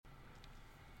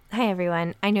Hi,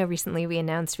 everyone. I know recently we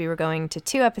announced we were going to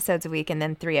 2 episodes a week and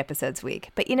then 3 episodes a week.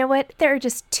 But you know what? There are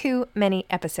just too many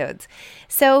episodes.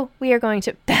 So we are going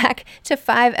back to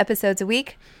 5 episodes a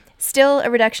week. Still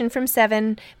a reduction from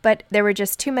 7, but there were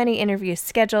just too many interviews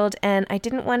scheduled, and I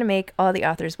didn't want to make all the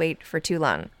authors wait for too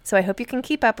long. So I hope you can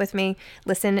keep up with me.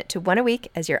 Listen to 1 a week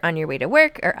as you're on your way to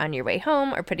work or on your way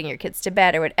home or putting your kids to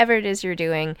bed or whatever it is you're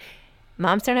doing.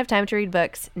 Moms Don't Have Time to Read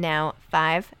Books, now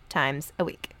 5 times a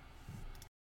week.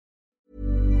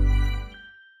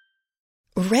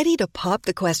 Ready to pop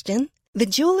the question? The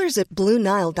jewelers at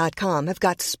BlueNile.com have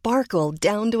got sparkle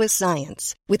down to a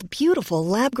science with beautiful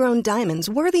lab-grown diamonds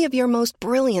worthy of your most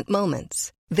brilliant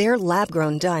moments. Their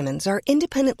lab-grown diamonds are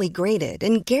independently graded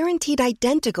and guaranteed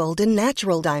identical to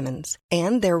natural diamonds,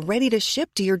 and they're ready to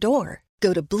ship to your door.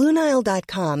 Go to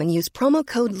BlueNile.com and use promo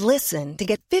code LISTEN to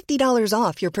get $50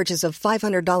 off your purchase of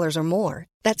 $500 or more.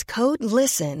 That's code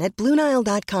LISTEN at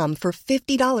BlueNile.com for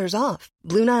 $50 off.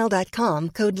 BlueNile.com,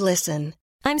 code LISTEN.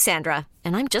 I'm Sandra,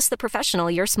 and I'm just the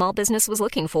professional your small business was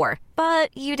looking for.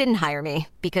 But you didn't hire me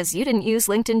because you didn't use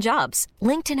LinkedIn Jobs.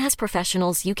 LinkedIn has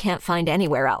professionals you can't find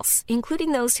anywhere else,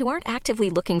 including those who aren't actively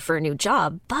looking for a new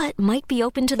job, but might be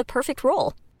open to the perfect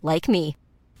role, like me.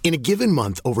 In a given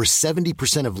month, over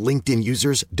 70% of LinkedIn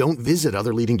users don't visit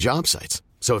other leading job sites.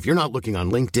 So if you're not looking on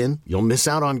LinkedIn, you'll miss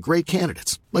out on great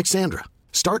candidates, like Sandra.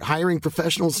 Start hiring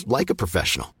professionals like a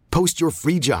professional. Post your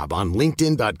free job on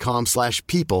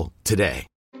linkedin.com/people today.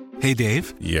 Hey,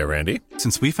 Dave. Yeah, Randy.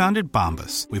 Since we founded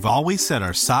Bombas, we've always said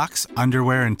our socks,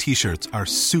 underwear, and T-shirts are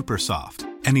super soft.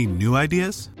 Any new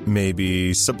ideas?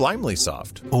 Maybe sublimely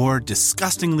soft. Or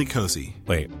disgustingly cozy.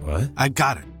 Wait, what? I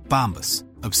got it. Bombas.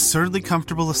 Absurdly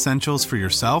comfortable essentials for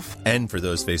yourself and for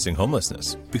those facing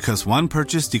homelessness. Because one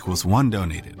purchased equals one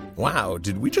donated. Wow,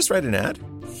 did we just write an ad?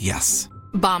 Yes.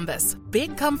 Bombas.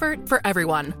 Big comfort for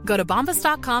everyone. Go to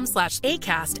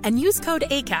bombas.com/ACAST and use code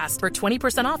ACAST for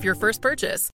 20% off your first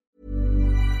purchase.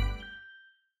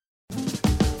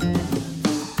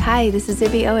 Hi, this is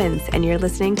Zibby Owens, and you're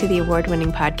listening to the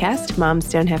award-winning podcast, Moms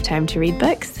Don't Have Time to Read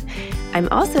Books. I'm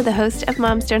also the host of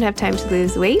Moms Don't Have Time to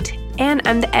Lose Weight, and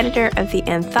I'm the editor of the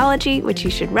anthology, which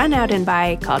you should run out and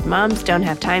buy, called Moms Don't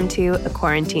Have Time to, a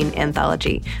quarantine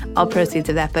anthology. All proceeds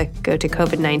of that book go to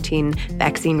COVID-19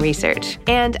 vaccine research.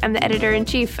 And I'm the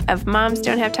editor-in-chief of Moms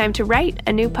Don't Have Time to Write,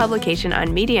 a new publication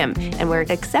on Medium, and we're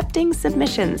accepting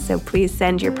submissions, so please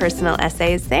send your personal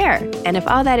essays there. And if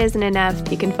all that isn't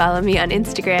enough, you can follow me on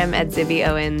Instagram at Zibby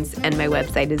Owens, and my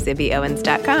website is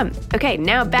zibbyowens.com. Okay,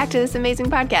 now back to this amazing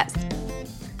podcast.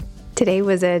 Today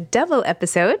was a double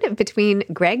episode between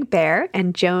Gregg Behr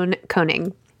and Joan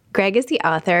Koenig. Gregg is the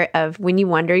author of When You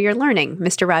Wonder, You're Learning,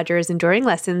 Mr. Rogers' Enduring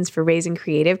Lessons for Raising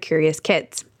Creative, Curious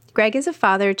Kids. Gregg is a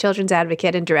father, children's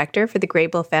advocate, and director for the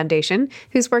Gregg Foundation,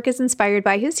 whose work is inspired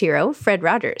by his hero, Fred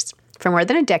Rogers. For more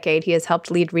than a decade, he has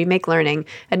helped lead Remake Learning,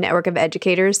 a network of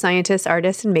educators, scientists,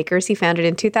 artists, and makers he founded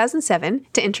in 2007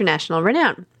 to international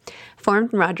renown.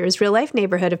 Formed in Rogers' real-life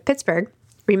neighborhood of Pittsburgh,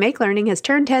 Remake Learning has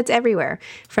turned heads everywhere,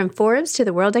 from Forbes to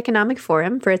the World Economic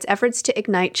Forum, for its efforts to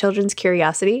ignite children's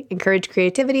curiosity, encourage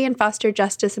creativity, and foster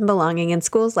justice and belonging in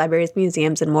schools, libraries,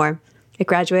 museums, and more. A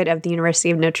graduate of the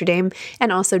University of Notre Dame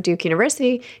and also Duke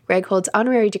University, Gregg holds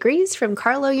honorary degrees from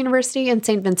Carlow University and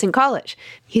St. Vincent College.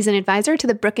 He's an advisor to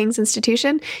the Brookings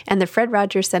Institution and the Fred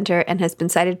Rogers Center, and has been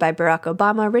cited by Barack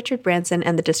Obama, Richard Branson,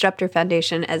 and the Disruptor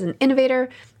Foundation as an innovator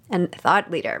and thought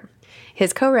leader.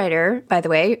 His co-writer, by the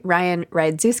way, Ryan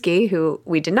Rydzuski, who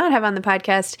we did not have on the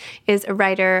podcast, is a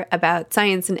writer about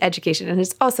science and education and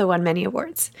has also won many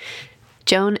awards.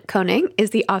 Joan Koenig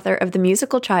is the author of The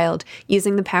Musical Child,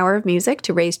 Using the Power of Music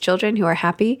to Raise Children Who Are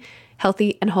Happy,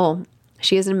 Healthy, and Whole.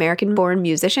 She is an American-born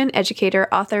musician, educator,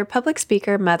 author, public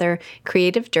speaker, mother,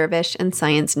 creative dervish, and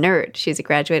science nerd. She's a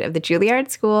graduate of the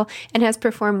Juilliard School and has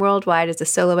performed worldwide as a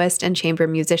soloist and chamber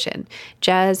musician.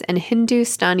 Jazz and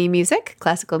Hindustani music,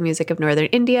 classical music of northern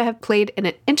India, have played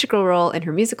an integral role in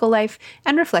her musical life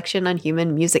and reflection on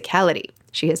human musicality.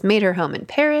 She has made her home in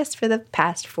Paris for the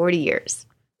past 40 years.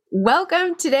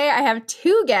 Welcome. Today I have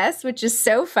 2 guests, which is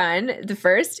so fun. The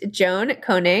first, Joan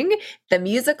Koenig, The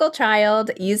Musical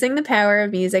Child, Using the Power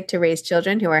of Music to Raise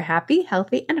Children Who Are Happy,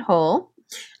 Healthy, and Whole.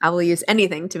 I will use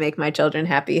anything to make my children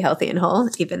happy, healthy, and whole,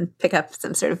 even pick up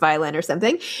some sort of violin or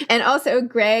something. And also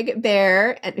Gregg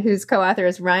Behr, whose co-author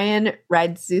is Ryan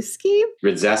Rydzuski.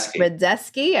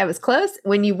 Rydzeski. I was close.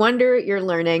 When You Wonder, You're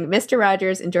Learning, Mr.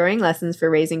 Rogers' Enduring Lessons for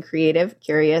Raising Creative,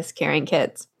 Curious, Caring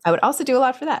Kids. I would also do a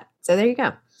lot for that. So there you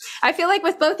go. I feel like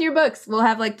with both your books, we'll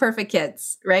have like perfect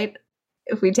kids, right?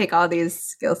 if we take all these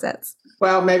skill sets?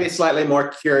 Well, maybe slightly more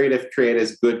curative,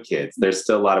 creative, good kids. There's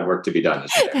still a lot of work to be done.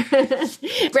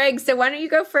 Gregg, so why don't you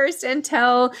go first and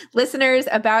tell listeners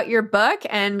about your book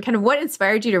and kind of what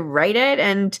inspired you to write it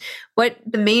and what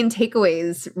the main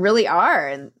takeaways really are.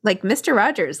 And like Mr.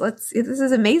 Rogers, this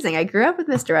is amazing. I grew up with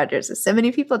Mr. Rogers, as so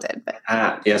many people did. But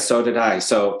Yeah, so did I.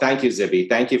 So thank you, Zibby.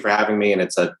 Thank you for having me. And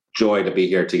it's a joy to be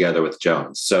here together with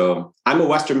Joan. So I'm a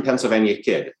Western Pennsylvania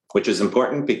kid, which is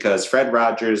important because Fred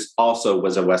Rogers also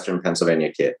was a Western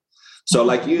Pennsylvania kid. So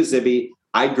like you, Zibby,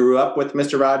 I grew up with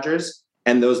Mr. Rogers,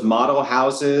 and those model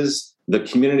houses, the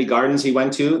community gardens he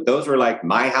went to, those were like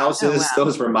my houses. Oh, wow.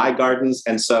 Those were my gardens.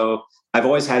 And so I've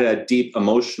always had a deep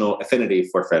emotional affinity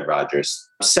for Fred Rogers.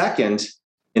 Second,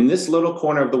 in this little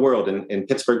corner of the world in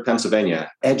Pittsburgh,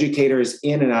 Pennsylvania, educators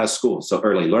in and out of school, so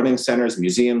early learning centers,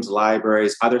 museums,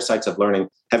 libraries, other sites of learning,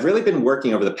 have really been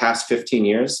working over the past 15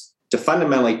 years to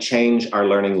fundamentally change our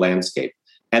learning landscape.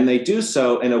 And they do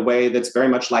so in a way that's very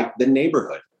much like the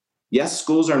neighborhood. Yes,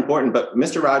 schools are important, but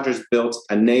Mr. Rogers built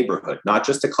a neighborhood, not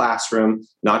just a classroom,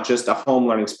 not just a home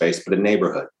learning space, but a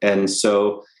neighborhood. And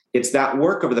so it's that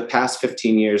work over the past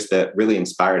 15 years that really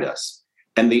inspired us.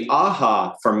 And the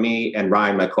aha for me and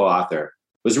Ryan, my co-author,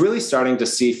 was really starting to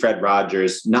see Fred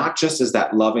Rogers not just as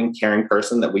that loving, caring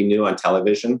person that we knew on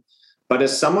television, but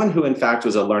as someone who in fact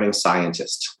was a learning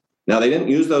scientist. Now, they didn't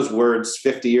use those words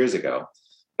 50 years ago,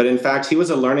 but in fact, he was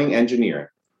a learning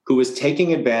engineer who was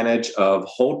taking advantage of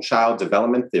whole child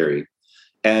development theory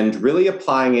and really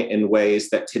applying it in ways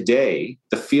that today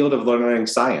the field of learning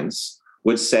science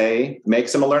would say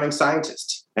makes him a learning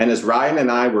scientist. And as Ryan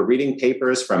and I were reading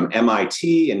papers from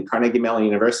MIT and Carnegie Mellon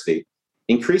University,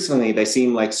 increasingly they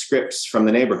seem like scripts from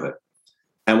the neighborhood.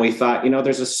 And we thought,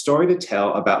 there's a story to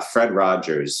tell about Fred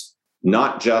Rogers,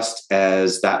 not just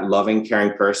as that loving,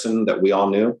 caring person that we all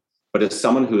knew, but as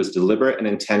someone who is deliberate and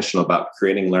intentional about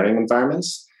creating learning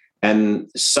environments, and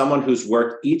someone whose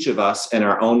work each of us in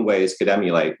our own ways could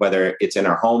emulate, whether it's in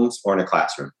our homes or in a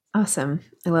classroom. Awesome.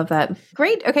 I love that.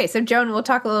 Great. Okay. So Joan, we'll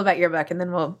talk a little about your book and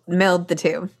then we'll meld the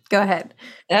two. Go ahead.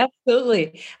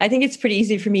 Absolutely. I think it's pretty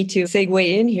easy for me to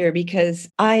segue in here because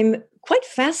I'm quite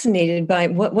fascinated by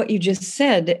what you just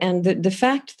said and the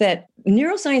fact that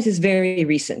neuroscience is very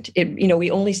recent.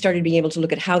 We only started being able to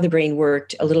look at how the brain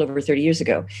worked a little over 30 years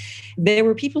ago. There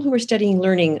were people who were studying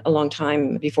learning a long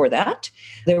time before that.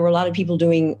 There were a lot of people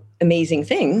doing amazing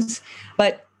things,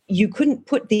 but you couldn't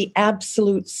put the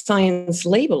absolute science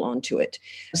label onto it.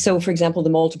 So, for example, the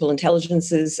multiple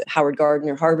intelligences, Howard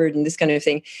Gardner, Harvard, and this kind of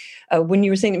thing. When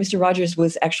you were saying that Mr. Rogers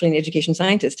was actually an education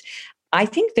scientist, I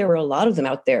think there were a lot of them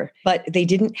out there, but they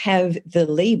didn't have the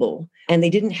label and they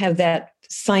didn't have that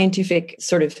scientific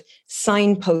sort of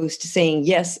signpost saying,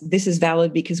 yes, this is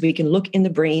valid because we can look in the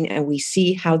brain and we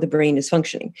see how the brain is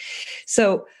functioning.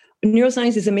 So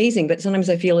neuroscience is amazing, but sometimes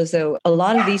I feel as though a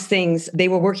lot of these things, they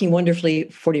were working wonderfully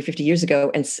 40 or 50 years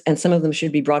ago, and some of them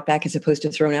should be brought back as opposed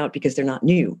to thrown out because they're not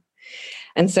new.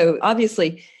 And so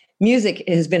obviously, music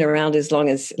has been around as long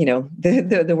as,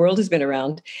 the world has been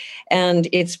around, and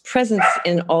its presence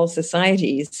in all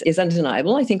societies is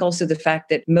undeniable. I think also the fact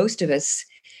that most of us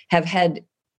have had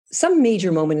some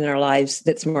major moment in our lives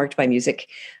that's marked by music.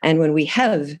 And when we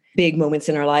have big moments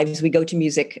in our lives, we go to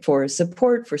music for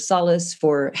support, for solace,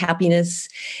 for happiness,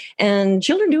 and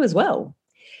children do as well.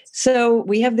 So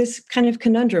we have this kind of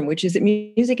conundrum, which is that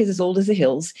music is as old as the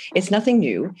hills. It's nothing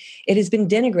new. It has been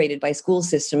denigrated by school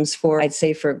systems for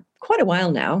quite a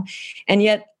while now. And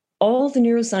yet all the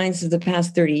neuroscience of the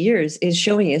past 30 years is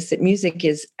showing us that music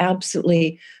is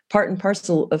absolutely part and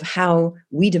parcel of how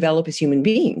we develop as human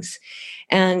beings.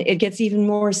 And it gets even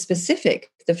more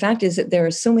specific. The fact is that there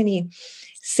are so many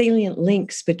salient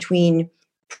links between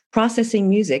processing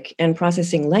music and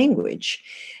processing language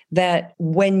that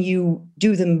when you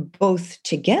do them both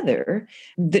together,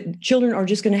 the children are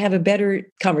just going to have a better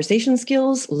conversation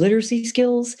skills, literacy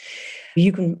skills.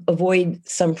 You can avoid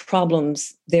some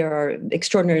problems. There are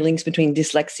extraordinary links between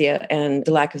dyslexia and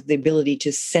the lack of the ability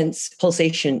to sense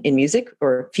pulsation in music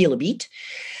or feel a beat.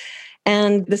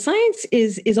 And the science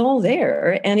is all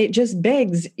there, and it just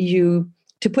begs you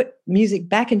to put music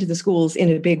back into the schools in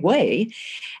a big way.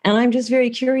 And I'm just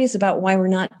very curious about why we're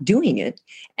not doing it.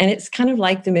 And it's kind of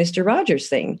like the Mr. Rogers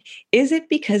thing. Is it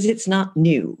because it's not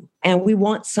new? And we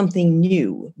want something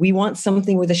new. We want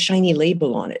something with a shiny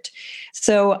label on it.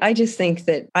 So I just think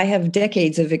that I have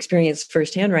decades of experience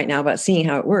firsthand right now about seeing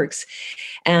how it works.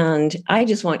 And I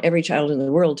just want every child in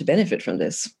the world to benefit from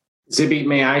this. Zibby,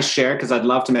 may I share? Because I'd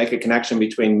love to make a connection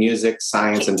between music,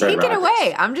 science, and Fred Rogers. Take it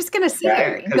away. I'm just going to sit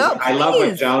here. Go, I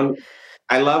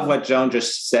love what Joan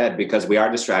just said, because we are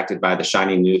distracted by the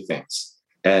shiny new things.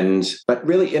 But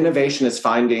really innovation is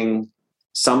finding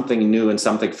something new and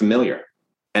something familiar.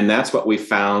 And that's what we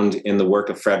found in the work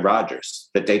of Fred Rogers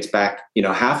that dates back,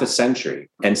 half a century,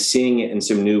 and seeing it in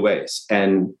some new ways.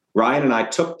 And Ryan and I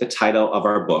took the title of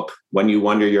our book, When You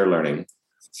Wonder You're Learning,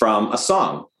 from a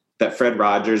song that Fred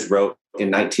Rogers wrote in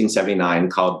 1979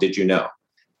 called Did You Know?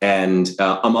 And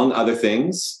among other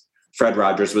things, Fred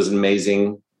Rogers was an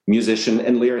amazing musician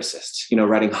and lyricist,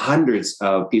 writing hundreds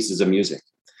of pieces of music.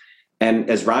 And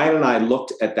as Ryan and I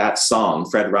looked at that song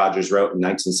Fred Rogers wrote in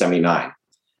 1979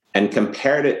 and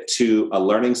compared it to a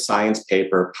learning science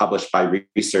paper published by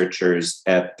researchers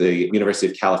at the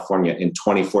University of California in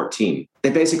 2014, they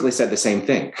basically said the same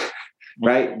thing,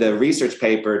 right? The research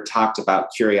paper talked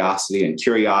about curiosity, and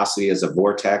curiosity is a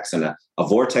vortex, and a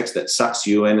vortex that sucks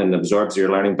you in and absorbs your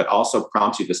learning, but also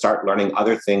prompts you to start learning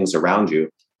other things around you,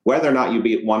 whether or not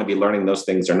you want to be learning those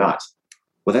things or not.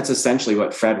 Well, that's essentially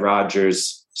what Fred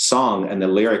Rogers' song and the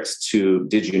lyrics to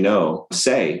Did You Know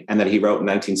say, and that he wrote in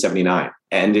 1979.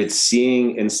 And it's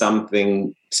seeing in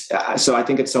something. So I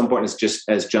think it's so important, it's just,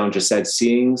 as Joan just said,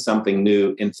 seeing something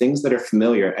new in things that are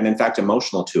familiar and in fact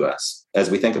emotional to us as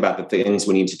we think about the things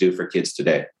we need to do for kids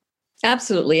today.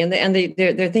 Absolutely. And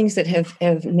they're things that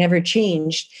have never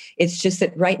changed. It's just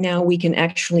that right now we can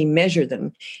actually measure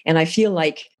them. And I feel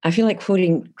like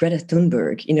quoting Greta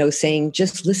Thunberg, saying,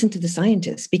 just listen to the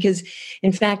scientists, because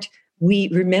in fact, we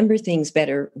remember things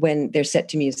better when they're set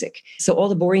to music. So all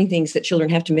the boring things that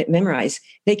children have to memorize,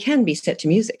 they can be set to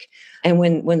music. And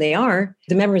when they are,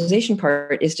 the memorization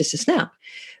part is just a snap.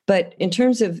 But in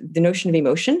terms of the notion of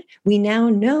emotion, we now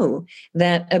know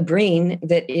that a brain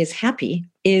that is happy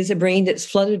is a brain that's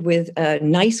flooded with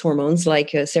nice hormones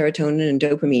like serotonin and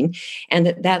dopamine, and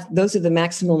that those are the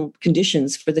maximum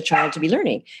conditions for the child to be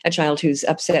learning. A child who's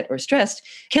upset or stressed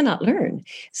cannot learn.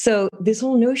 So this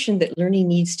whole notion that learning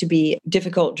needs to be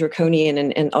difficult, draconian,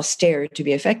 and austere to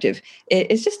be effective,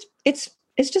 it's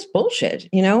just bullshit.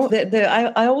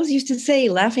 I always used to say,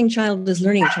 laughing child is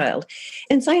learning child,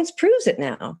 and science proves it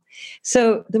now.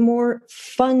 So the more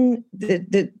fun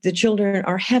the children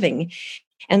are having,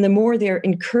 and the more they're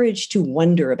encouraged to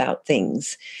wonder about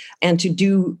things and to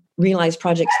do realized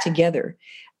projects together,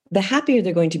 the happier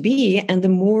they're going to be, and the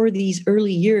more these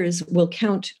early years will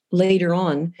count later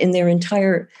on in their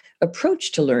entire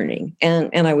approach to learning.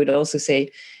 And I would also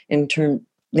say, in turn,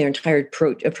 their entire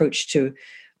approach to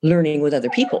learning with other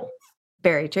people.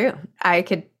 Very true. I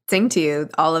could sing to you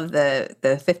all of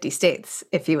the 50 states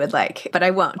if you would like, but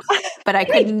I won't. But I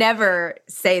could never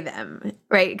say them,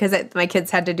 right? Because my kids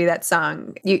had to do that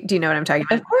song. Do you know what I'm talking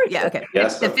about? Of course. Yeah, okay.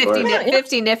 Yes, the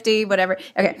 50 nifty, whatever.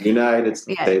 Okay. United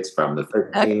States from the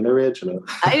 13 original.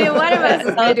 I knew one of us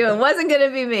was going to do it. Wasn't going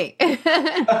to be me.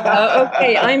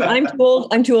 Okay,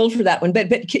 I'm too old for that one. But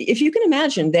if you can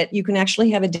imagine that you can actually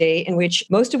have a day in which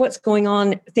most of what's going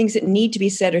on, things that need to be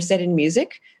said, are said in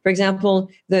music. For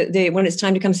example, when it's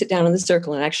time to come sit down in the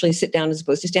circle and actually sit down as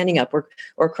opposed to standing up,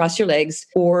 or cross your legs,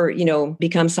 or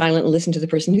become silent and listen to the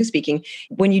person who's speaking.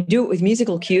 When you do it with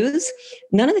musical cues,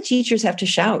 none of the teachers have to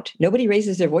shout. Nobody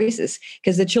raises their voices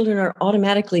because the children are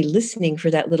automatically listening for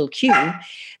that little cue.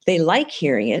 They like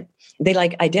hearing it. They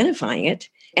like identifying it.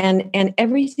 And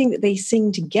everything that they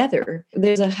sing together,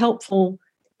 there's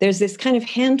this kind of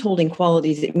hand-holding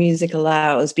quality that music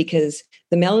allows, because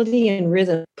the melody and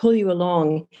rhythm pull you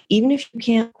along, even if you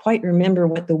can't quite remember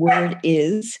what the word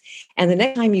is. And the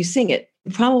next time you sing it,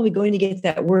 you're probably going to get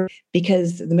that word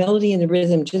because the melody and the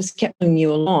rhythm just kept pulling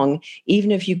you along,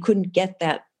 even if you couldn't get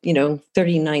that,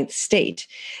 39th state.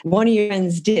 One of your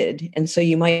friends did, and so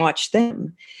you might watch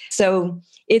them. So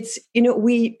it's,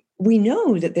 we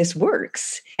know that this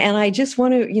works. And I just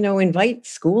want to, invite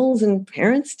schools and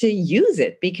parents to use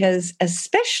it, because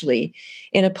especially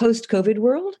in a post-COVID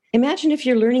world, imagine if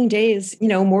your learning day is,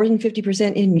 more than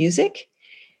 50% in music,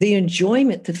 the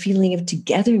enjoyment, the feeling of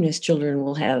togetherness children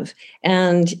will have.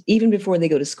 And even before they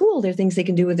go to school, there are things they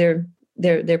can do with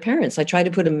their parents. I try to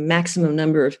put a maximum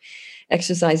number of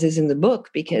exercises in the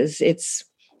book because it's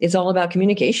all about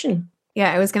communication.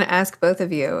 Yeah, I was going to ask both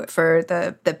of you, for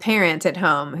the parent at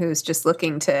home who's just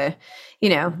looking to,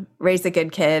 raise a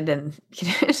good kid and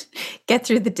get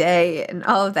through the day and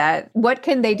all of that. What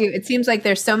can they do? It seems like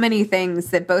there's so many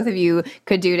things that both of you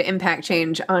could do to impact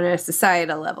change on a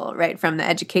societal level, right? From the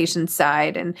education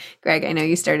side. And Gregg, I know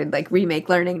you started Remake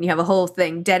Learning, and you have a whole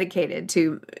thing dedicated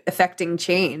to affecting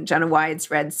change on a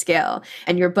widespread scale.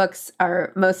 And your books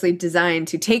are mostly designed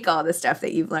to take all the stuff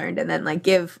that you've learned and then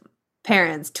give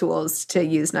parents tools to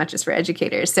use, not just for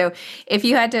educators. So if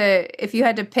you had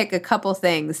to pick a couple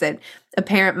things that a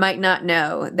parent might not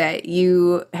know that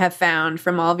you have found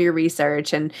from all of your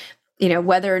research, and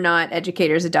whether or not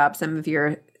educators adopt some of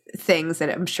your things that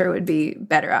I'm sure would be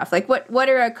better off. Like what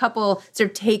are a couple sort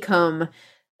of take home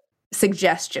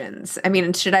suggestions? I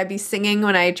mean, should I be singing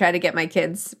when I try to get my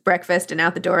kids breakfast and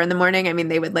out the door in the morning? I mean,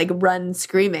 they would like run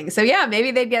screaming. So yeah,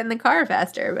 maybe they'd get in the car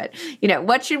faster, but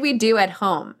what should we do at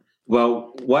home?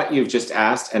 Well, what you've just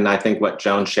asked, and I think what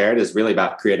Joan shared, is really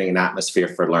about creating an atmosphere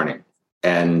for learning.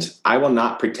 And I will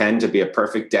not pretend to be a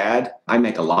perfect dad. I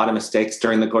make a lot of mistakes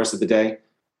during the course of the day.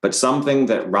 But something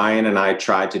that Ryan and I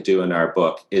tried to do in our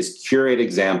book is curate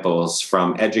examples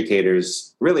from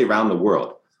educators really around the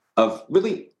world of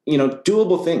really,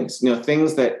 doable things,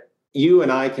 things that you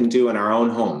and I can do in our own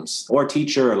homes, or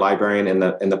teacher or librarian in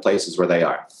the places where they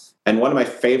are. And one of my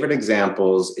favorite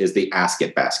examples is the Ask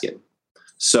It basket.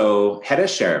 So Hedda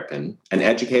Sharapin, an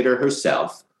educator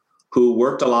herself, who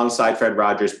worked alongside Fred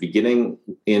Rogers beginning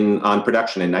on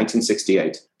production in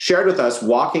 1968, shared with us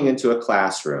walking into a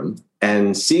classroom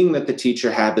and seeing that the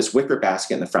teacher had this wicker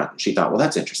basket in the front. She thought, well,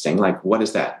 that's interesting. Like, what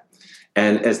is that?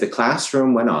 And as the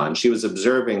classroom went on, she was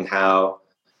observing how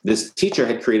this teacher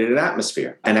had created an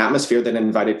atmosphere that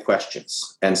invited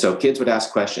questions. And so kids would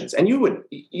ask questions. And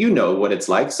you know what it's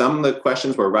like. Some of the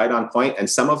questions were right on point, and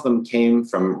some of them came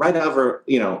from right over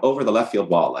the left field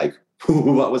wall. Like,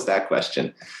 what was that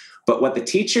question? But what the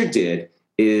teacher did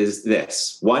is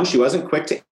this. One, she wasn't quick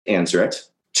to answer it.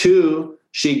 Two,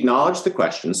 she acknowledged the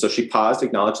question. So she paused,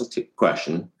 acknowledged the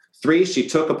question. Three, she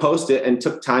took a Post-it and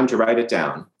took time to write it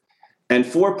down. And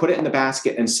four, put it in the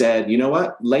basket and said, you know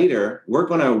what? Later, we're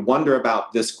going to wonder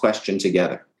about this question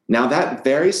together. Now, that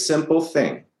very simple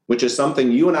thing, which is something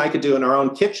you and I could do in our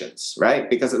own kitchens, right?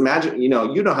 Because imagine, you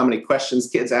know how many questions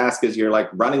kids ask as you're like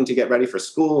running to get ready for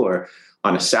school or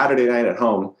on a Saturday night at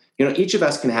home. Each of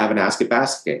us can have an Ask It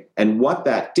basket. And what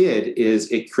that did is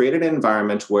it created an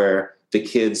environment where the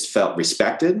kids felt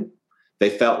respected. They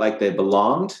felt like they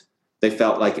belonged. They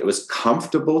felt like it was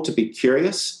comfortable to be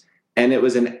curious. And it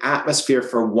was an atmosphere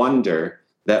for wonder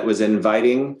that was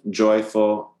inviting,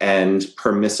 joyful, and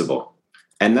permissible.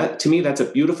 And that, to me, that's a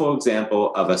beautiful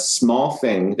example of a small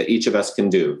thing that each of us can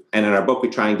do. And in our book, we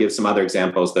try and give some other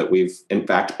examples that we've, in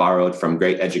fact, borrowed from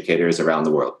great educators around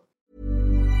the world.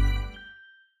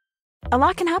 A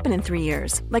lot can happen in 3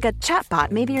 years, like a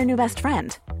chatbot may be your new best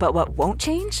friend. But what won't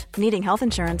change? Needing health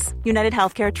insurance. United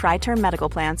Healthcare Tri-Term Medical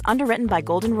Plans, underwritten by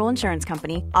Golden Rule Insurance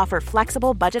Company, offer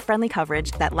flexible, budget-friendly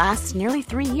coverage that lasts nearly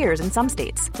 3 years in some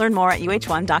states. Learn more at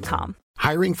UH1.com.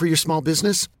 Hiring for your small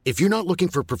business? If you're not looking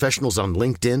for professionals on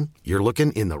LinkedIn, you're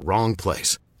looking in the wrong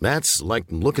place. That's like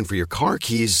looking for your car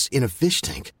keys in a fish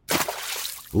tank.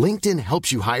 LinkedIn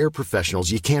helps you hire professionals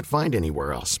you can't find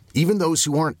anywhere else, even those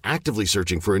who aren't actively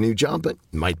searching for a new job but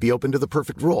might be open to the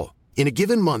perfect role. In a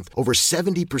given month, over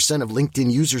 70% of LinkedIn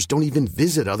users don't even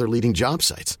visit other leading job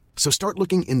sites. So start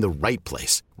looking in the right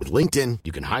place. With LinkedIn,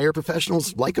 you can hire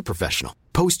professionals like a professional.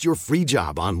 Post your free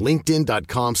job on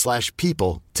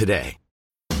linkedin.com/people today.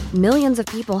 Millions of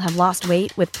people have lost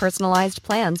weight with personalized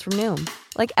plans from Noom.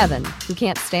 Like Evan, who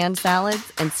can't stand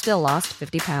salads and still lost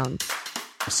 50 pounds.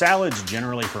 Salads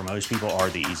generally for most people are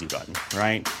the easy button,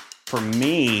 right? For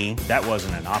me, that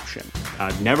wasn't an option.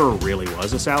 I never really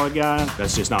was a salad guy.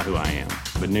 That's just not who I am.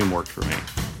 But Noom worked for me.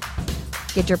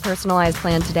 Get your personalized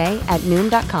plan today at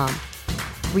Noom.com.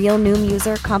 Real Noom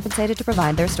user compensated to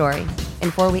provide their story. In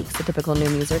 4 weeks, the typical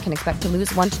Noom user can expect to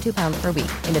lose 1 to 2 pounds per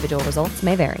week. Individual results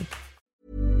may vary.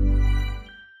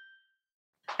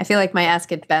 I feel like my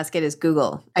Ask It basket is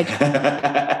Google.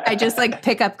 I just like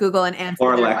pick up Google and answer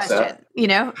or their Alexa. Question.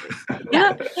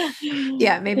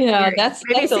 Yeah, maybe. Yeah,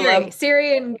 Siri.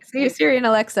 Siri and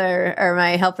Alexa are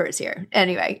my helpers here.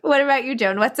 Anyway, what about you,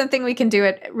 Joan? What's something we can do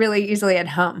it really easily at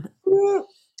home?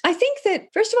 I think that,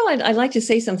 first of all, I'd like to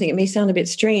say something. It may sound a bit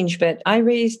strange, but I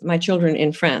raised my children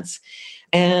in France.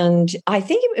 And I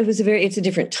think it's a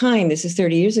different time. This is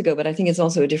 30 years ago, but I think it's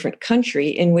also a different country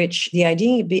in which the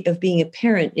idea of being a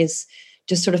parent is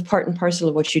just sort of part and parcel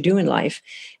of what you do in life.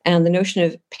 And the notion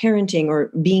of parenting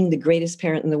or being the greatest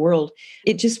parent in the world,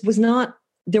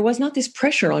 there was not this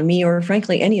pressure on me or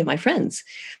frankly, any of my friends.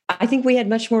 I think we had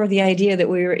much more of the idea that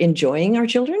we were enjoying our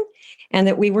children and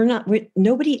that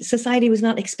society was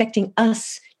not expecting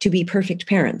us to be perfect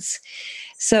parents.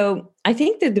 So I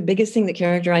think that the biggest thing that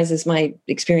characterizes my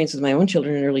experience with my own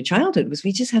children in early childhood was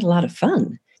we just had a lot of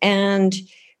fun. And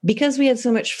because we had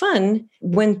so much fun,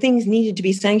 when things needed to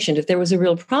be sanctioned, if there was a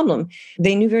real problem,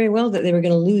 they knew very well that they were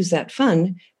going to lose that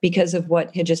fun because of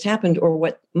what had just happened or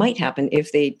what might happen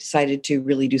if they decided to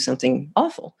really do something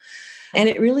awful. And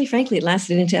it really, frankly, it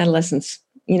lasted into adolescence.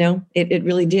 It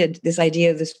really did, this idea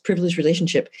of this privileged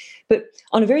relationship. But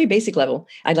on a very basic level,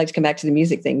 I'd like to come back to the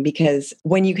music thing, because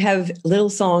when you have little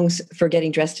songs for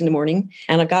getting dressed in the morning,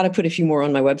 and I've got to put a few more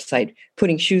on my website,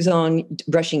 putting shoes on,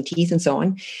 brushing teeth, and so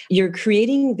on, you're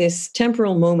creating this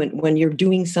temporal moment when you're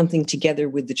doing something together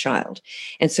with the child.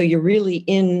 And so you're really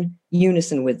in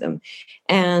unison with them.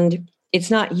 And it's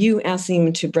not you asking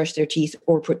them to brush their teeth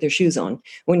or put their shoes on.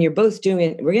 When you're both doing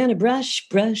it, we're going to brush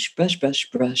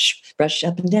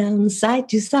up and down, side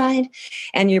to side,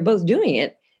 and you're both doing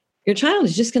it, your child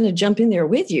is just going to jump in there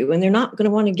with you, and they're not going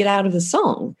to want to get out of the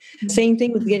song. Mm-hmm. Same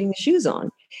thing with getting the shoes on.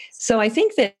 So I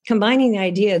think that combining the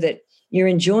idea that you're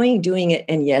enjoying doing it,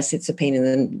 and yes, it's a pain in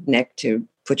the neck to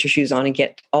put your shoes on and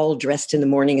get all dressed in the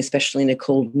morning, especially in a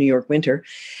cold New York winter.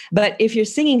 But if you're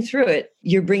singing through it,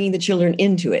 you're bringing the children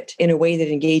into it in a way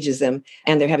that engages them,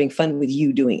 and they're having fun with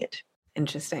you doing it.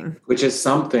 Interesting. Which is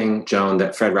something, Joan,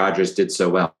 that Fred Rogers did so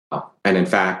well. And in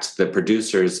fact, the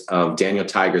producers of Daniel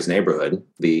Tiger's Neighborhood,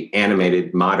 the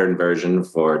animated modern version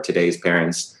for today's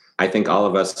parents, I think all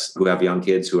of us who have young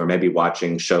kids who are maybe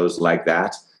watching shows like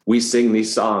that, we sing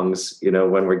these songs,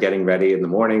 when we're getting ready in the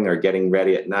morning or getting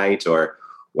ready at night, or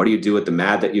what do you do with the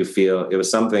mad that you feel? It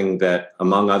was something that,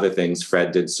 among other things,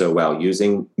 Fred did so well,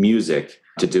 using music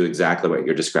to do exactly what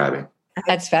you're describing.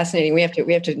 That's fascinating. We have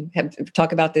to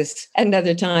talk about this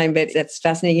another time, but that's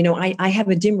fascinating. I have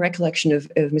a dim recollection of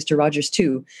Mr. Rogers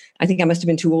too. I think I must have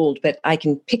been too old, but I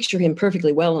can picture him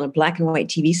perfectly well on a black and white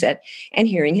TV set and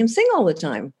hearing him sing all the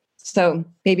time. So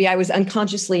maybe I was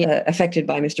unconsciously affected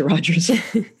by Mr. Rogers.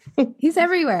 He's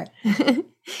everywhere.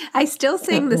 I still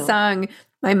sing the song.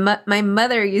 My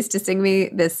mother used to sing me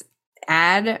this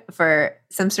ad for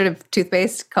some sort of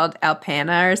toothpaste called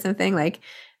Alpana or something, like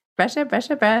brush with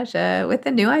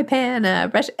the new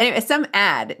Alpana. Anyway, some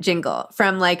ad jingle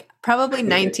from probably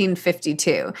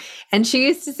 1952. And she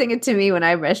used to sing it to me when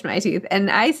I brushed my teeth. And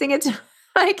I sing it to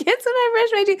my kids when I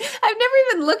brush my teeth. I've never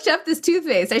even looked up this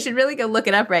toothpaste. I should really go look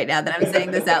it up right now that I'm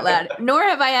saying this out loud. Nor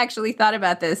have I actually thought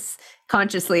about this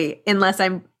consciously, unless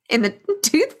I'm in the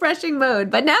toothbrushing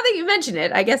mode. But now that you mention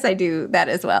it, I guess I do that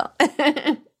as well.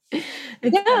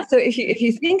 Yeah. So if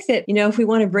you think that, if we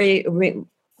want to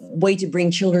way to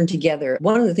bring children together,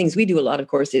 one of the things we do a lot, of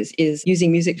course, is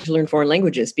using music to learn foreign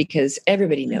languages, because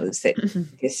everybody knows that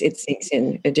it sinks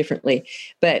in differently.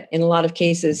 But in a lot of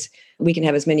cases, we can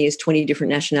have as many as 20 different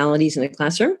nationalities in a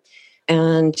classroom.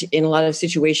 And in a lot of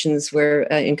situations where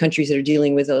in countries that are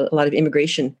dealing with a lot of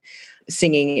immigration,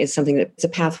 singing is something that's a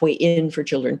pathway in for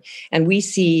children. And we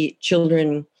see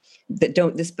children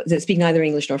that speak neither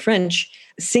English nor French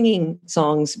singing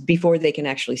songs before they can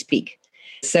actually speak.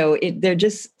 So there are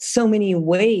just so many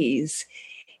ways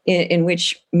in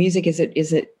which music is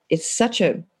such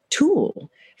a tool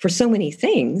for so many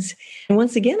things. And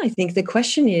once again, I think the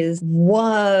question is,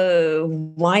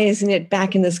 why isn't it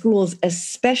back in the schools,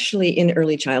 especially in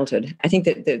early childhood? I think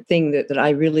that the thing that I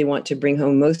really want to bring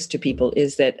home most to people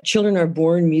is that children are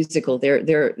born musical.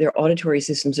 Their auditory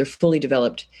systems are fully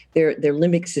developed. Their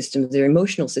limbic systems, their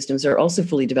emotional systems are also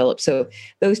fully developed. So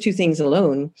those two things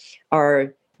alone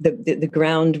are the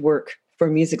groundwork for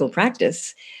musical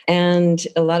practice. And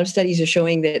a lot of studies are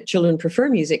showing that children prefer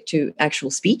music to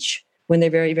actual speech when they're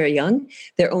very, very young.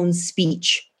 Their own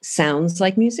speech sounds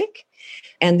like music.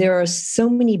 And there are so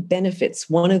many benefits,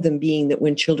 one of them being that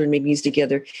when children make music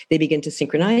together, they begin to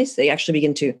synchronize. They actually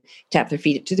begin to tap their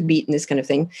feet to the beat and this kind of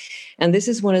thing. And this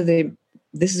is one of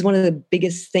the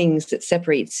biggest things that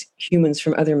separates humans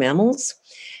from other mammals.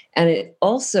 And it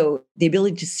also, the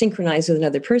ability to synchronize with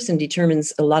another person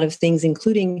determines a lot of things,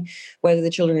 including whether the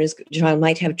child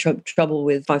might have trouble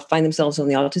with, find themselves on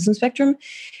the autism spectrum.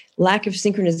 Lack of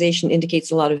synchronization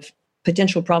indicates a lot of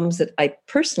potential problems that I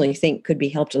personally think could be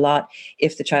helped a lot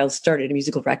if the child started a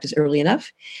musical practice early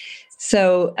enough.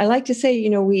 So I like to say,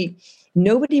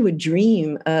 nobody would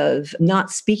dream of not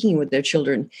speaking with their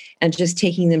children and just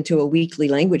taking them to a weekly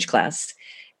language class.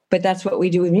 But that's what we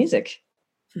do with music.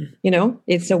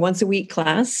 It's a once a week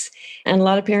class, and a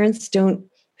lot of parents don't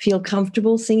feel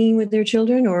comfortable singing with their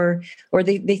children, or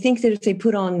they think that if they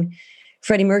put on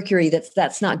Freddie Mercury,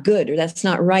 that's not good, or that's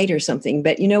not right or something.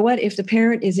 But you know what? If the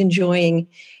parent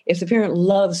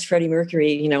loves Freddie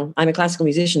Mercury, I'm a classical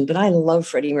musician, but I love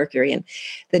Freddie Mercury, and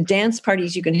the dance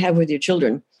parties you can have with your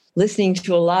children, listening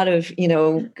to a lot of,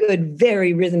 good,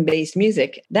 very rhythm-based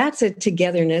music, that's a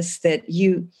togetherness that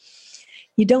you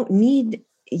don't need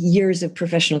years of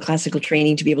professional classical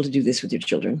training to be able to do this with your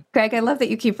children. Gregg, I love that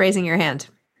you keep raising your hand.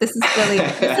 This is really,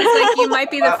 this is like, you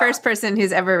might be the first person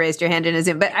who's ever raised your hand in a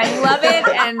Zoom, but I love it.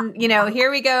 And,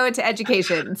 here we go to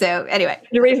education. So anyway. I'm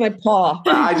gonna raise my paw.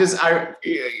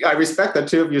 I respect the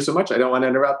two of you so much. I don't want to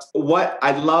interrupt.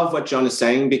 I love what Joan is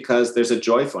saying, because there's a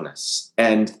joyfulness,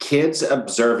 and kids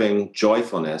observing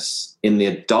joyfulness in the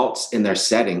adults in their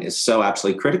setting is so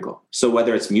absolutely critical. So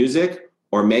whether it's music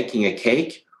or making a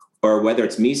cake, or whether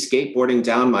it's me skateboarding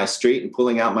down my street and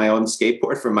pulling out my own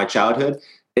skateboard from my childhood,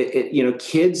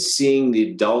 kids seeing the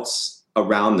adults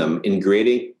around them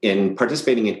in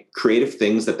participating in creative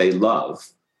things that they love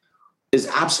is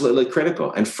absolutely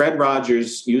critical. And Fred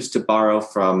Rogers used to borrow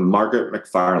from Margaret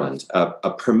McFarland,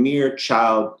 a premier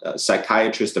child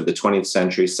psychiatrist of the 20th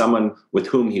century, someone with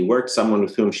whom he worked, someone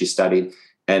with whom she studied.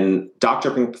 And Dr.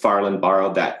 McFarland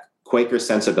borrowed that Quaker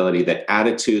sensibility that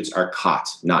attitudes are caught,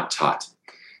 not taught.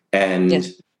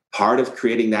 And part of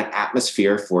creating that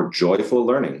atmosphere for joyful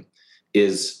learning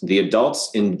is the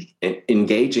adults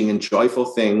engaging in joyful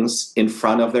things in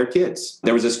front of their kids.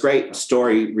 There was this great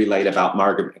story relayed about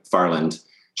Margaret McFarland.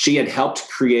 She had helped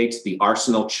create the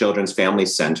Arsenal Children's Family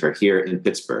Center here in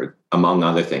Pittsburgh, among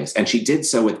other things. And she did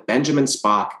so with Benjamin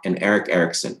Spock and Eric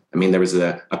Erikson. I mean, there was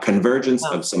a convergence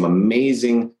of some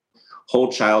amazing whole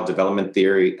child development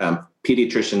theory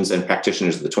pediatricians and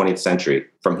practitioners of the 20th century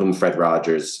from whom Fred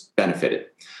Rogers benefited.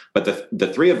 But the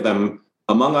three of them,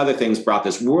 among other things, brought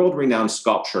this world-renowned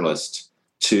sculpturalist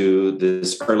to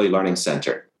this early learning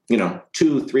center,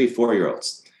 2, 3,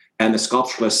 4-year-olds. And the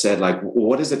sculpturalist said,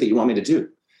 what is it that you want me to do?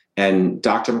 And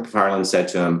Dr. McFarland said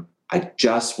to him, I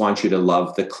just want you to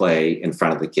love the clay in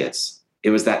front of the kids.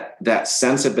 It was that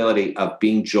sensibility of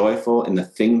being joyful in the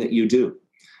thing that you do.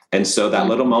 And so that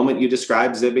little moment you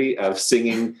described, Zibby, of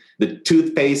singing the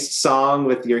toothpaste song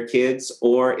with your kids,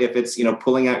 or if it's,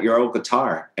 pulling out your old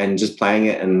guitar and just playing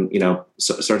it and,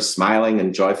 sort of smiling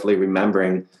and joyfully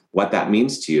remembering what that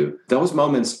means to you. Those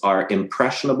moments are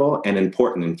impressionable and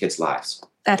important in kids' lives.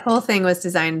 That whole thing was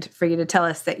designed for you to tell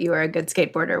us that you were a good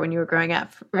skateboarder when you were growing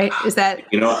up, right? Is that...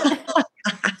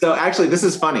 So actually, this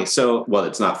is funny. So, well,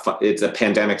 it's not fun. It's a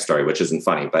pandemic story, which isn't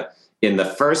funny, but in the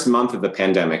first month of the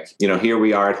pandemic, here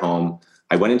we are at home.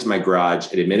 I went into my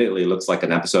garage. It admittedly looks like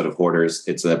an episode of Hoarders.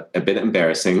 It's a bit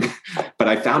embarrassing, but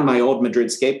I found my old Madrid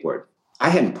skateboard. I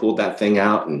hadn't pulled that thing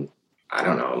out in,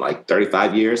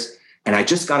 35 years. And I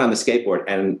just got on the skateboard,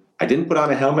 and I didn't put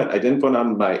on a helmet. I didn't put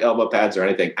on my elbow pads or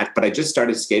anything, but I just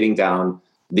started skating down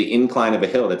the incline of a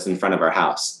hill that's in front of our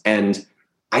house. And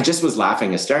I just was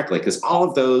laughing hysterically because all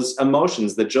of those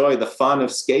emotions, the joy, the fun of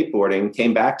skateboarding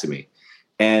came back to me.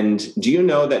 And do you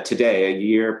know that today, a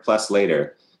year plus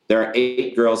later, there are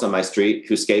 8 girls on my street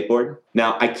who skateboard?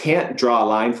 Now, I can't draw a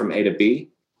line from A to B,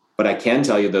 but I can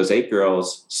tell you those 8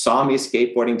 girls saw me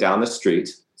skateboarding down the street,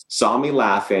 saw me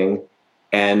laughing,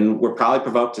 and were probably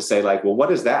provoked to say, well,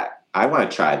 what is that? I want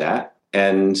to try that.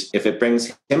 And if it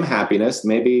brings him happiness,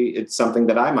 maybe it's something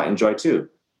that I might enjoy too.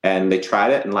 And they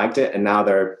tried it and liked it, and now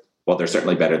they're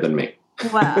certainly better than me.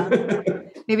 Wow.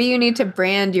 Maybe you need to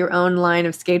brand your own line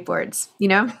of skateboards,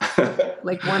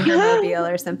 like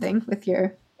Wondermobile or something with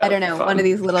your, one of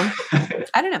these little,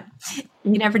 I don't know.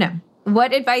 You never know.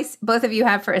 What advice both of you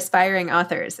have for aspiring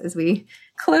authors as we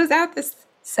close out this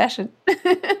session?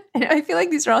 I feel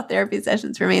like these are all therapy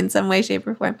sessions for me in some way, shape,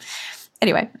 or form.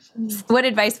 Anyway, what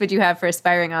advice would you have for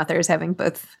aspiring authors having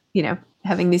both,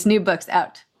 having these new books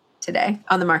out today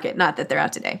on the market? Not that they're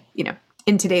out today,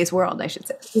 in today's world, I should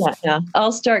say. Yeah.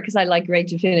 I'll start because I'd like Gregg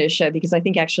to finish because I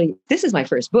think actually this is my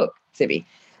first book, Zibby.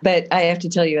 But I have to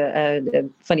tell you a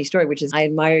funny story, which is I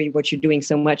admire what you're doing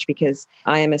so much because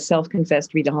I am a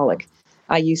self-confessed readaholic.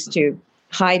 I used to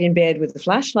hide in bed with a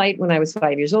flashlight when I was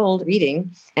 5 years old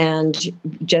reading, and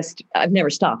I've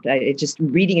never stopped.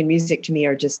 Reading and music to me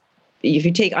are just, if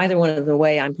you take either one of them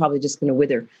away, I'm probably just going to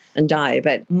wither and die.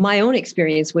 But my own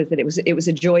experience with it was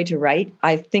a joy to write.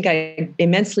 I think I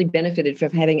immensely benefited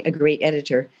from having a great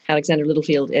editor, Alexander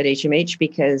Littlefield at HMH,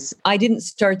 because I didn't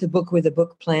start the book with a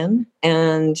book plan,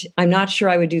 and I'm not sure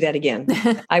I would do that again.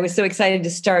 I was so excited to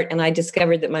start, and I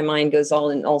discovered that my mind goes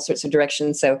in all sorts of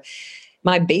directions. So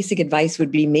my basic advice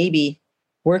would be maybe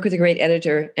work with a great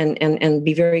editor and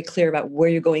be very clear about where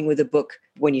you're going with the book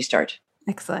when you start.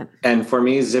 Excellent. And for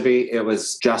me, Zibby, it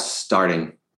was just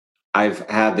starting. I've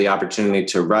had the opportunity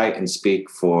to write and speak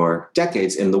for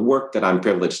decades in the work that I'm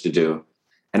privileged to do.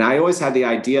 And I always had the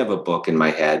idea of a book in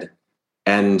my head,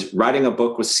 and writing a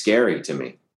book was scary to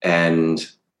me. And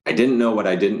I didn't know what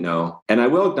I didn't know. And I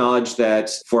will acknowledge that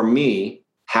for me,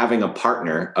 having a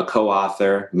partner, a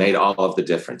co-author, made all of the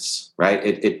difference, right?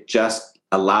 It just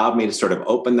allowed me to sort of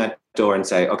open that door and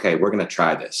say, okay, we're going to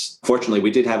try this. Fortunately,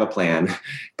 we did have a plan,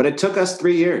 but it took us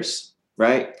 3 years,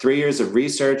 right? 3 years of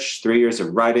research, 3 years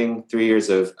of writing, 3 years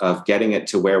of getting it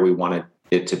to where we wanted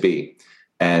it to be,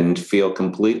 and feel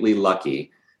completely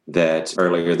lucky that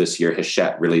earlier this year,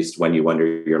 Hachette released When You Wonder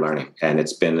You're Learning. And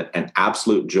it's been an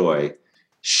absolute joy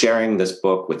sharing this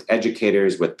book with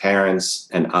educators, with parents,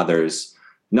 and others,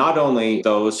 not only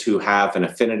those who have an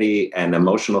affinity and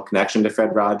emotional connection to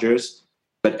Fred Rogers,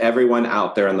 but everyone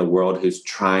out there in the world who's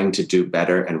trying to do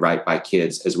better and right by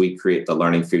kids as we create the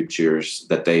learning futures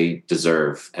that they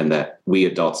deserve and that we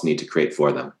adults need to create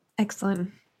for them.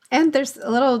 Excellent. And there's a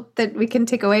little that we can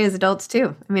take away as adults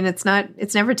too. I mean, it's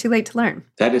never too late to learn.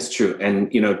 That is true.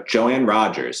 And, Joan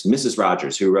Rogers, Mrs.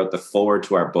 Rogers, who wrote the foreword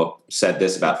to our book, said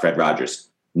this about Fred Rogers: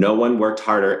 no one worked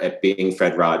harder at being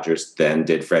Fred Rogers than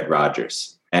did Fred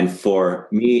Rogers. And for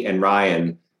me and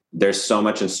Ryan, there's so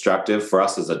much instructive for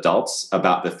us as adults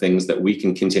about the things that we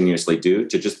can continuously do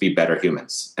to just be better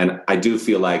humans. And I do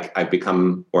feel like I've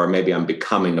become, or maybe I'm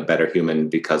becoming, a better human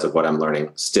because of what I'm learning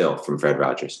still from Fred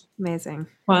Rogers. Amazing.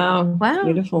 Wow.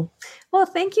 Beautiful. Well,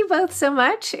 thank you both so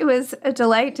much. It was a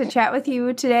delight to chat with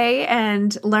you today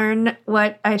and learn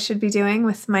what I should be doing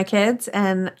with my kids.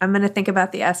 And I'm going to think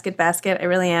about the Ask It basket. I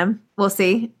really am. We'll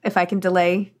see if I can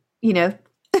delay,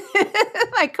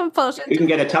 my compulsion. You can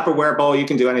get a Tupperware bowl. You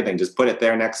can do anything. Just put it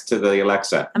there next to the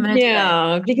Alexa.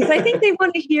 Because I think they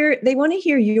want to hear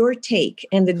your take.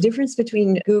 And the difference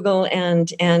between Google and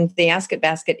the Ask It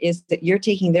basket is that you're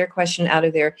taking their question out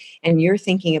of there and you're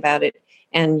thinking about it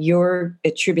and you're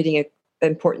attributing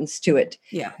importance to it.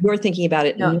 Yeah. You're thinking about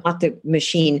it, not the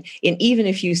machine. And even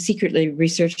if you secretly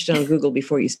researched it on Google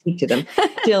before you speak to them,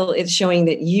 still it's showing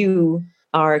that you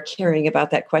are caring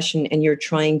about that question and you're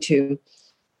trying to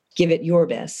give it your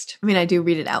best. I mean, I do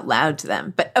read it out loud to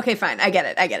them, but okay, fine. I get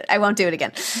it. I won't do it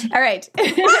again. All right.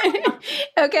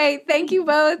 Okay. Thank you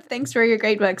both. Thanks for your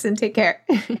great books and take care.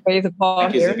 Ready the ball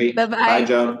here. Bye-bye. Bye,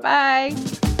 Joan. Bye.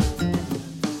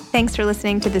 Thanks for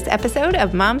listening to this episode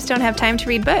of Moms Don't Have Time to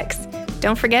Read Books.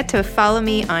 Don't forget to follow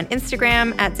me on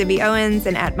Instagram at Zibby Owens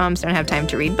and at Moms Don't Have Time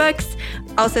to Read Books.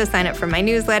 Also sign up for my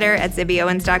newsletter at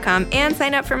zibbyowens.com and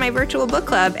sign up for my virtual book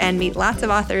club and meet lots of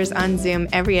authors on Zoom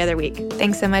every other week.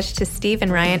 Thanks so much to Steve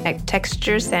and Ryan at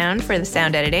Texture Sound for the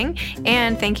sound editing.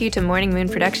 And thank you to Morning Moon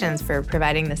Productions for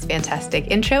providing this fantastic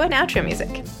intro and outro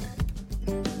music.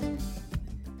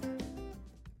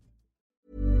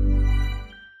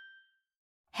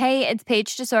 Hey, it's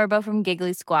Paige DeSorbo from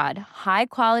Giggly Squad. High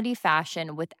quality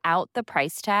fashion without the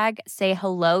price tag. Say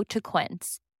hello to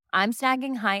Quince. I'm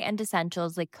snagging high-end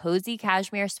essentials like cozy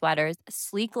cashmere sweaters,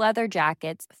 sleek leather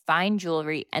jackets, fine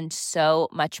jewelry, and so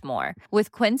much more.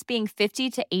 With Quince being 50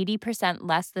 to 80%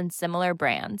 less than similar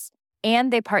brands.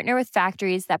 And they partner with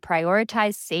factories that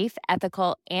prioritize safe,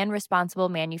 ethical, and responsible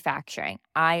manufacturing.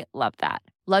 I love that.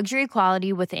 Luxury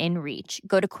quality within reach.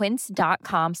 Go to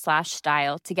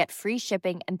quince.com/style to get free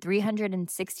shipping and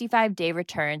 365-day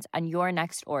returns on your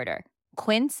next order.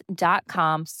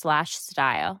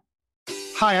 Quince.com/style.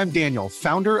 Hi, I'm Daniel,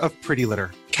 founder of Pretty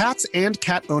Litter. Cats and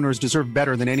cat owners deserve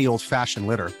better than any old-fashioned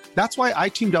litter. That's why I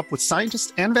teamed up with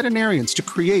scientists and veterinarians to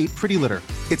create Pretty Litter.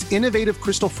 Its innovative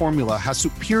crystal formula has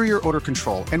superior odor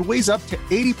control and weighs up to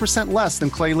 80% less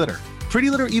than clay litter. Pretty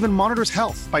Litter even monitors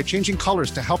health by changing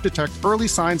colors to help detect early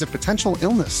signs of potential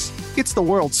illness. It's the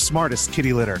world's smartest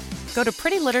kitty litter. Go to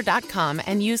prettylitter.com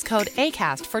and use code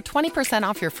ACAST for 20%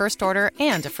 off your first order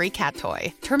and a free cat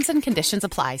toy. Terms and conditions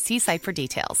apply. See site for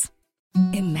details.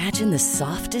 Imagine the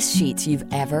softest sheets you've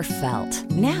ever felt.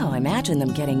 Now imagine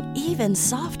them getting even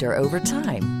softer over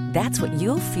time. That's what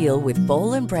you'll feel with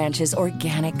Boll & Branch's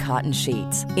organic cotton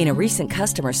sheets. In a recent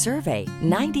customer survey,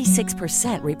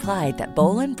 96% replied that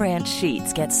Boll & Branch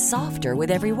sheets get softer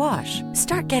with every wash.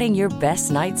 Start getting your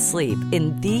best night's sleep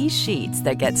in these sheets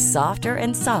that get softer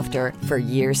and softer for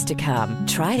years to come.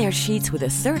 Try their sheets with a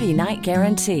 30-night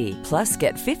guarantee. Plus,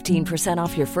 get 15%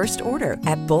 off your first order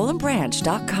at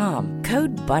bollandbranch.com.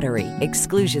 Code BUTTERY.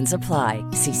 Exclusions apply.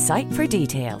 See site for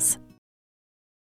details.